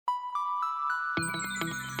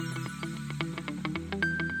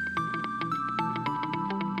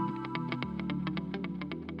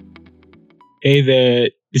Hey there,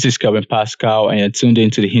 this is Kevin Pascal, and you're tuned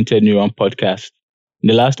into the Hinted Neuron podcast. In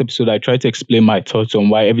the last episode, I tried to explain my thoughts on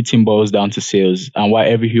why everything boils down to sales and why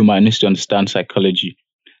every human needs to understand psychology.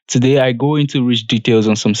 Today, I go into rich details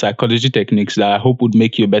on some psychology techniques that I hope would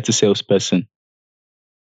make you a better salesperson.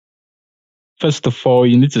 First of all,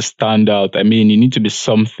 you need to stand out. You need to be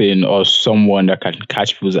something or someone that can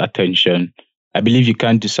catch people's attention. I believe you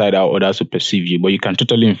can't decide how others will perceive you, but you can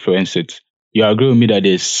totally influence it. You agree with me that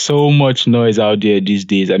there's so much noise out there these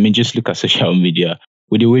days. Just look at social media.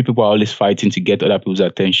 With the way people are always fighting to get other people's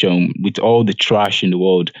attention, with all the trash in the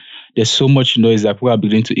world, there's so much noise that people are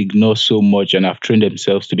beginning to ignore so much and have trained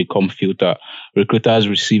themselves to become filter. Recruiters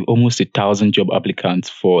receive almost 1,000 job applicants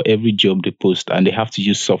for every job they post, and they have to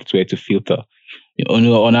use software to filter.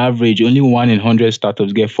 On average, only 1 in 100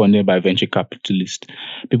 startups get funded by venture capitalists.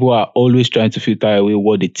 People are always trying to filter away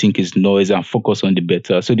what they think is noise and focus on the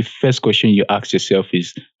better. So the first question you ask yourself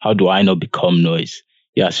is, how do I not become noise?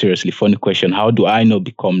 Yeah, seriously, funny question. How do I not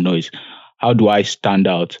become noise? How do I stand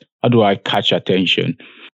out? How do I catch attention?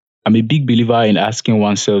 I'm a big believer in asking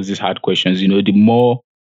oneself these hard questions. The more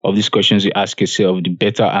of these questions you ask yourself, the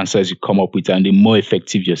better answers you come up with and the more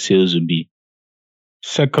effective your sales will be.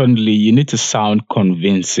 Secondly, you need to sound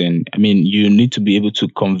convincing. You need to be able to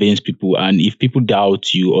convince people. And if people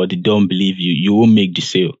doubt you or they don't believe you, you won't make the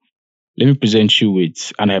sale. Let me present you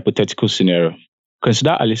with an hypothetical scenario.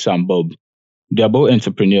 Consider Alice and Bob. They are both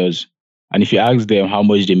entrepreneurs. And if you ask them how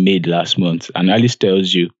much they made last month, and Alice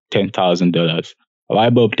tells you $10,000, while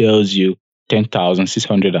Bob tells you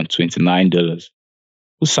 $10,629,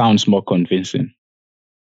 who sounds more convincing?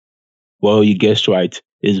 Well, you guessed right,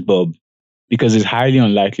 it's Bob, because it's highly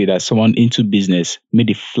unlikely that someone into business made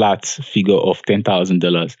a flat figure of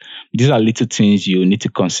 $10,000. These are little things you need to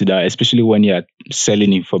consider, especially when you're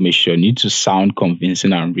selling information. You need to sound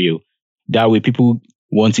convincing and real. That way, people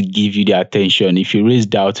want to give you their attention. If you raise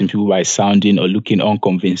doubt in people by sounding or looking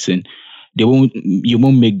unconvincing, you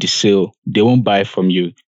won't make the sale. They won't buy from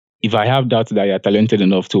you. If I have doubt that you're talented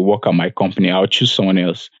enough to work at my company, I'll choose someone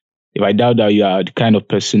else. If I doubt that you are the kind of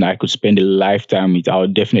person I could spend a lifetime with, I'll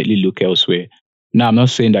definitely look elsewhere. Now, I'm not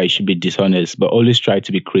saying that you should be dishonest, but always try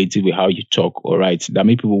to be creative with how you talk or write. That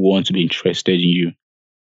make people want to be interested in you.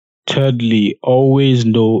 Thirdly, always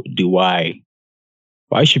know the why.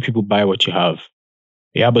 Why should people buy what you have?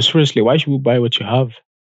 Yeah, but seriously, why should people buy what you have?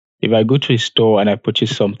 If I go to a store and I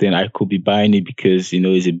purchase something, I could be buying it because,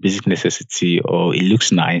 it's a basic necessity or it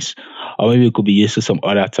looks nice, or maybe it could be used to some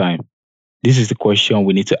other time. This is the question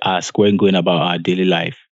we need to ask when going about our daily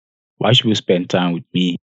life. Why should we spend time with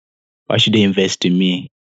me? Why should they invest in me?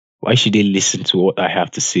 Why should they listen to what I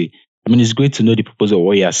have to say? It's great to know the purpose of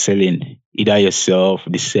what you are selling, either yourself,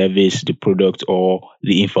 the service, the product, or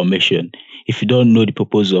the information. If you don't know the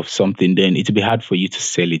purpose of something, then it will be hard for you to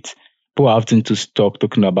sell it. People are often too stuck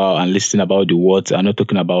talking about and listening about the what and not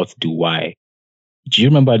talking about the why. Do you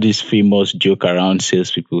remember this famous joke around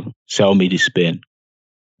salespeople? Sell me this pen.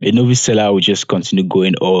 A novice seller will just continue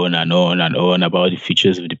going on and on and on about the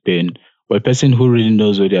features of the pen. But a person who really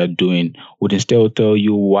knows what they are doing would instead tell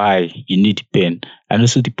you why you need the pen and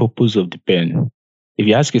also the purpose of the pen. If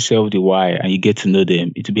you ask yourself the why and you get to know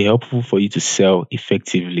them, it will be helpful for you to sell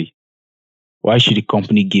effectively. Why should the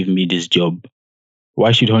company give me this job?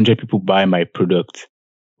 Why should 100 people buy my product?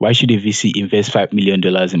 Why should a VC invest $5 million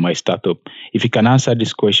in my startup? If you can answer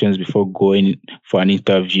these questions before going for an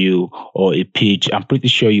interview or a pitch, I'm pretty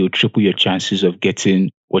sure you'll triple your chances of getting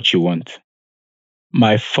what you want.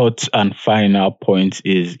 My fourth and final point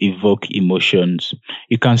is evoke emotions.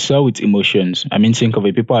 You can sell with emotions. Think of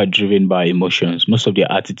it, people are driven by emotions. Most of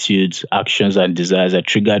their attitudes, actions, and desires are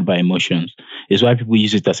triggered by emotions. It's why people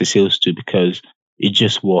use it as a sales tool because it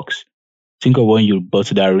just works. Think of when you bought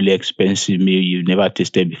that really expensive meal you've never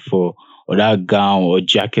tasted before, or that gown or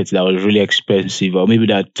jacket that was really expensive, or maybe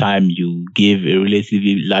that time you gave a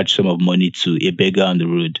relatively large sum of money to a beggar on the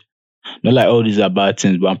road. Not like all these are bad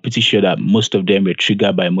things, but I'm pretty sure that most of them were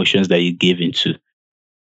triggered by emotions that you gave into.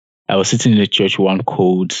 I was sitting in the church one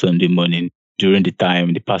cold Sunday morning during the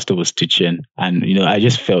time the pastor was teaching, and I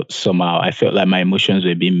just felt somehow. I felt like my emotions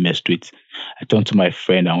were being messed with. I turned to my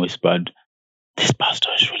friend and whispered, "This pastor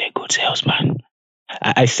is really a good salesman."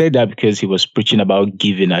 I said that because he was preaching about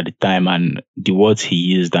giving at the time, and the words he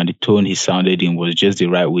used and the tone he sounded in was just the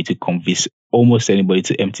right way to convince almost anybody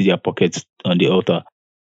to empty their pockets on the altar.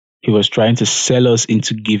 He was trying to sell us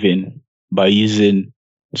into giving by using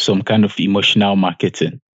some kind of emotional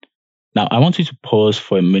marketing. Now, I want you to pause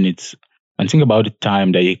for a minute and think about the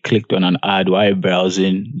time that you clicked on an ad while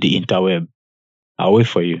browsing the interweb. I'll wait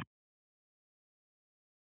for you.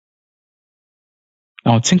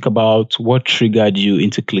 Now think about what triggered you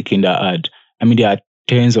into clicking that ad. I mean, there are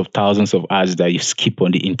tens of thousands of ads that you skip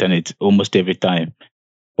on the internet almost every time.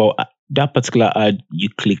 But that particular ad you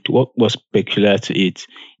clicked, what was peculiar to it?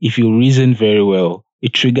 If you reason very well,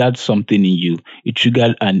 it triggered something in you. It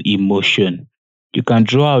triggered an emotion. You can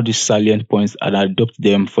draw out these salient points and adopt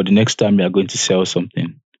them for the next time you are going to sell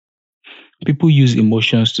something. People use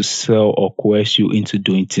emotions to sell or coerce you into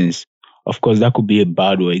doing things. Of course, that could be a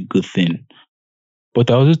bad or a good thing. But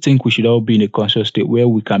I also think we should all be in a conscious state where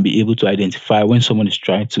we can be able to identify when someone is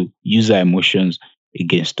trying to use our emotions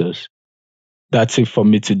against us. That's it for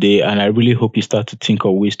me today, and I really hope you start to think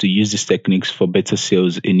of ways to use these techniques for better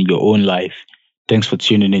sales in your own life. Thanks for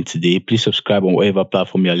tuning in today. Please subscribe on whatever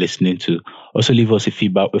platform you're listening to. Also, leave us a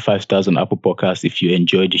feedback with 5 stars on Apple Podcasts if you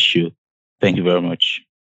enjoyed the show. Thank you very much.